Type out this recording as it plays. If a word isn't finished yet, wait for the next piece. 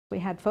We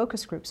had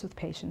focus groups with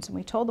patients and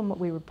we told them what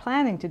we were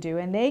planning to do,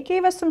 and they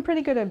gave us some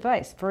pretty good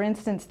advice. For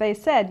instance, they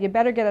said, you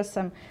better get us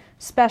some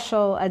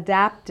special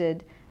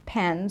adapted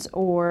pens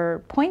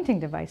or pointing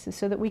devices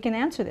so that we can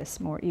answer this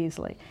more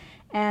easily.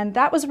 And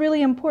that was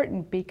really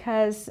important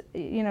because,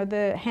 you know,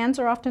 the hands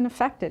are often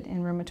affected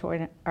in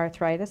rheumatoid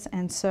arthritis,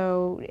 and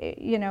so,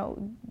 you know,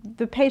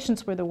 the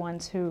patients were the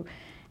ones who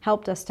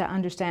helped us to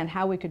understand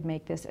how we could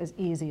make this as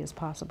easy as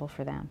possible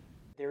for them.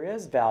 There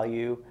is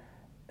value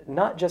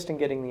not just in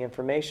getting the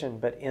information,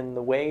 but in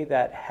the way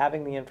that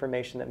having the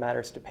information that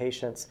matters to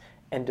patients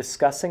and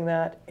discussing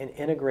that and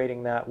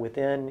integrating that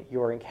within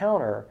your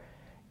encounter,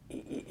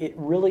 it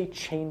really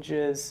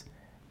changes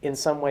in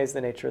some ways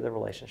the nature of the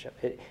relationship.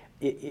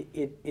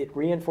 It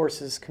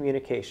reinforces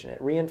communication.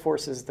 It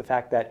reinforces the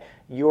fact that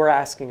you're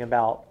asking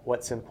about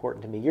what's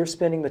important to me. You're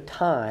spending the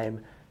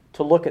time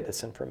to look at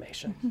this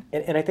information. Mm-hmm.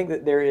 And I think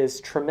that there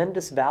is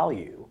tremendous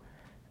value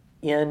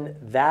in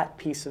that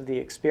piece of the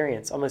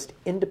experience, almost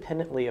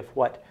independently of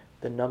what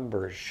the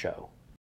numbers show.